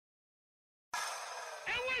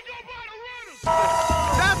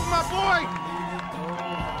That's my boy!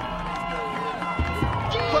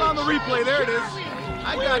 Put on the replay, there it is.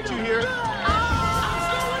 I got you here.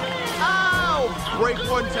 Ow! Break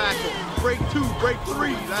one tackle, break two, break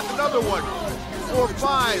three, that's another one. 4, 5,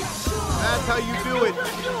 that's how you do it.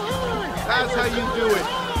 That's how you do it.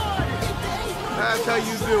 That's how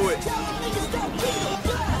you do it.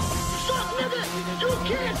 Suck, nigga! You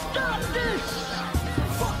can't stop this!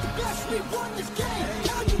 Fuck the best, we won this game.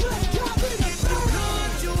 Now you let drop it.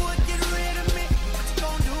 You would get rid of me. What you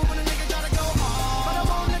gonna do when a nigga gotta go home? But I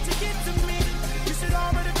won't let you get to me. You should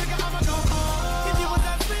already figure I'ma go home. If you was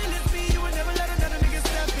as real as me, you would never let another nigga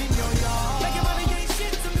step in your yard. Making money ain't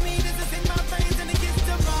shit to me. This is in my veins and it gets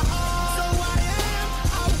to my heart. So I am,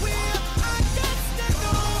 I will, I got to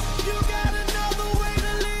go. You got another way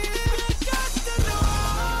to live. You got to know.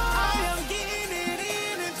 I am getting it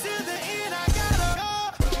in until the end. I gotta go.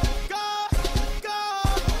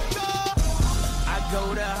 I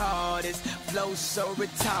go the hardest, flow so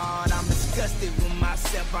retarded. I'm disgusted with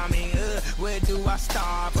myself. I mean, where do I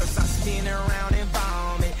start? First I spin around and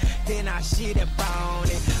vomit, then I shit up on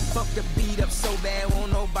it. Fuck the beat up so bad,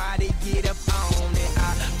 won't nobody get up on it.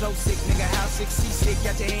 I flow sick, nigga, how sick, sick.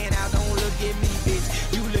 Got your hand out, don't look at me, bitch.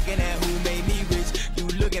 You looking at who made me rich. You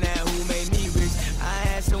looking at who made me rich. I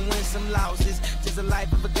had to win some losses, just a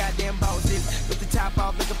life of a goddamn bosses. With the top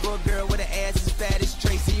off, looking for a girl with an ass as fat as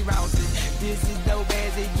Tracy Rouses. This is dope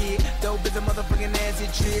as it get, dope as a motherfucking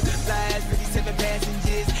acid trip. Fly as 57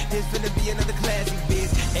 passengers, this finna be another classic,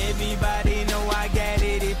 bitch. Everybody know I got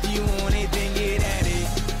it, if you want it, then get at it.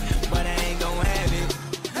 But I ain't gon' have it,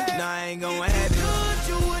 no, I ain't gon' have it.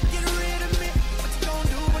 You would get rid of me. What you gonna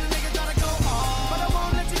do when a nigga gotta go home? But I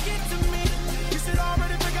won't let you get to me. You should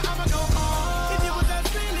already figure I'ma go home. If you was as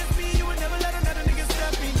real as me, you would never let another nigga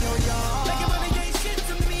step in your yard. Making money ain't shit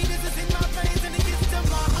to me. This is in my veins and it gets to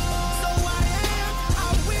my heart. So I am, I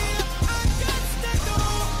will, I got to go.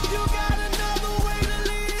 You got another way to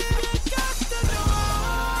live. You got to know.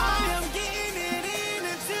 I am getting it in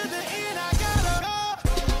until the end. I gotta go.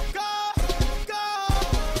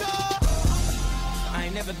 I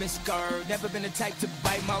ain't never been scared, never been the type to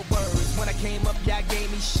bite my words. When I came up, y'all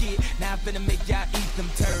gave me shit, now I'm finna make y'all eat them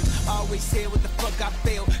turds. Always said what the fuck I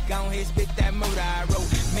felt, go ahead spit that murder I wrote.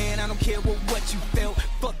 Man, I don't care what you felt,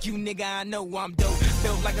 fuck you nigga, I know I'm dope.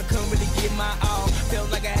 Felt like I couldn't really give my all, felt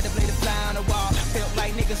like I had to play the fly on the wall. Felt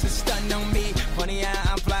like niggas was stunting on me, funny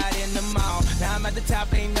how I'm flying in the mall. Now I'm at the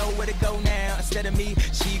top, ain't nowhere to go now. Instead of me,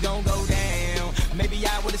 she gon' go down. Maybe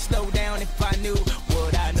I would've slowed down if I knew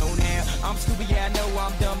what I know now. I'm stupid, yeah, I know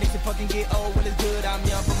I'm dumb. Makes it fucking get old when it's good. I'm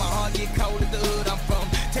young, but my heart get cold at the hood I'm from.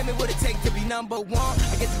 Tell me what it take to be number one.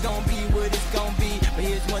 I guess it's gonna be what it's gonna be. But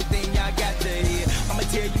here's one thing y'all got to hear. I'ma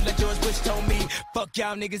tell you like George Bush told me. Fuck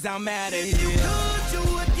y'all niggas, I'm outta here. You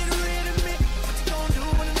would get rid of me. What you gonna do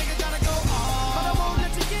when a nigga gotta go home? But I won't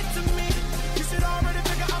let you get to me. You should already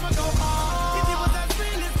figure I'ma go home. If you was as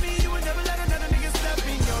real as me, you would never let another nigga step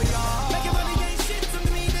in your yard. Making money ain't shit to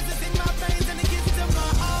me. This is in my veins and it gets to my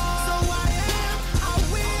heart. So I am, I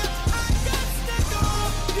will, I got to go.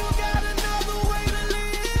 You got another way to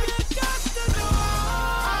live. You got to know.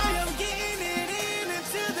 I am getting it in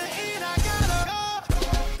until the end. I gotta go.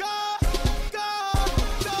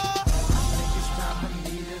 It's time for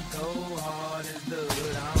me to go hard as the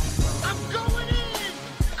hood I'm from. I'm going in.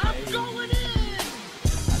 I'm going in.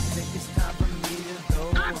 I think it's time for me to go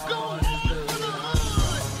I go hard as hard the for the hood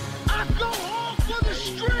hood. I go hard for the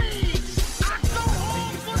streets. I go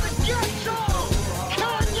hard for the ghetto.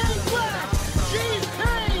 Kanye West,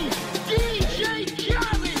 T-Pain, DJ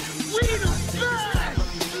Khaled. We the best.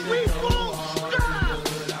 We won't stop.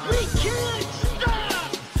 We can't stop.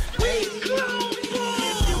 We global.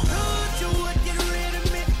 You would get rid of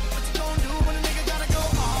me. What you gonna do when a nigga gotta go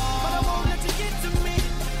home? But I won't let you get to me.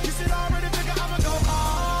 You should already figure I'ma go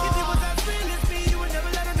home. If you was as real as me, you would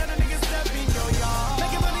never let another nigga step in your yard.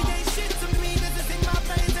 Making money ain't shit to me. This is in my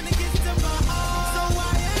veins and it gets to my heart. So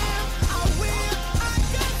I am, I will, I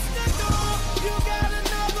got to go. You got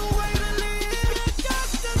another way to live. You got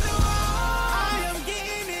to know. I am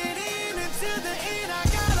getting it in until the end. I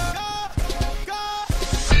gotta go.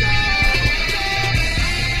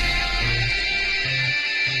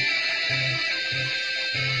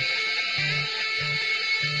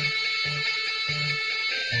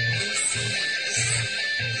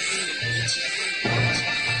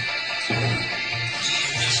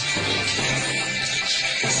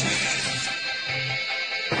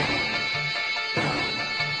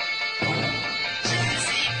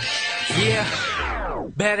 Yeah,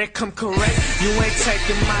 better come correct. You ain't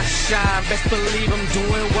taking my shine. Best believe I'm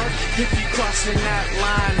doing work. If you crossing that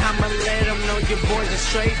line, I'ma let them know you your boys are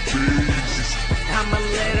straight. I'ma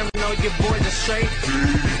let them know your boys are straight.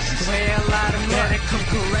 Way a lot of money come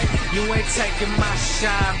correct. You ain't taking my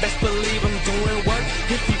shine. Best believe I'm doing work.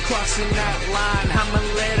 If you crossing that line, I'ma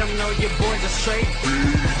let them know your boys are straight.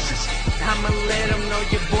 I'ma let them know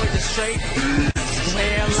your boys are straight.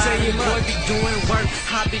 You say your boy be doing work,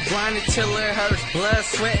 I be grinding till it hurts. Blood,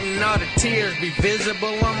 sweat, and all the tears be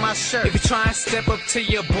visible on my shirt. If you try and step up to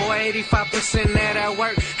your boy, 85% of that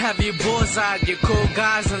work. Have your bullseye, your cool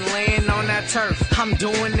guys, and laying on that turf. I'm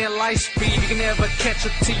doing it light speed, you can never catch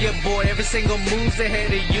up to your boy. Every single move's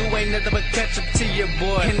ahead of you, ain't nothing but catch up to your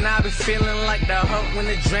boy. And I be feeling like the Hulk when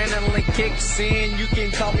adrenaline kicks in. You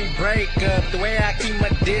can call me break up, the way I keep my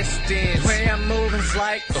distance. The way I'm moving's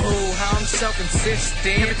like, ooh, how I'm so consistent.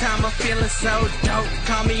 Every time I'm feeling so dope,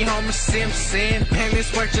 call me Homer Simpson. And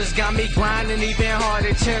this work just got me grinding even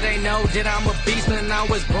harder till they know that I'm a beast. And I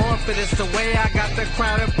was born for this, the way I got the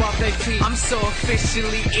crowd up off their feet. I'm so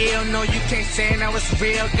officially ill, no you can't say now it's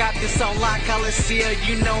real. Got this on lock, Coliseum,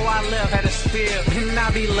 you know I love how to spill. And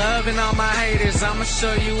I be loving all my haters, I'ma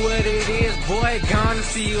show you what it is. Boy, gonna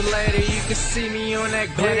see you later, you can see me on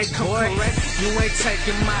that grid, boy. You ain't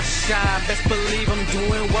taking my shine, best believe I'm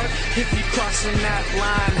doing work. If you crossing that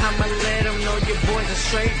line, I'ma let them know your boys are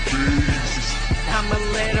straight. I'ma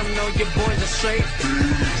let them know your boys are straight.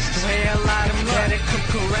 Way a lot of money come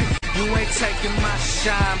correct. You ain't taking my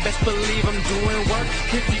shine, best believe I'm doing work.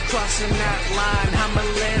 If you crossing that line, I'ma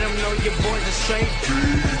let them know your boys are straight.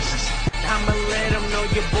 I'ma let them know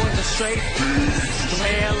your boys are straight.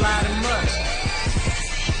 Way a lot of money.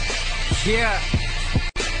 Yeah.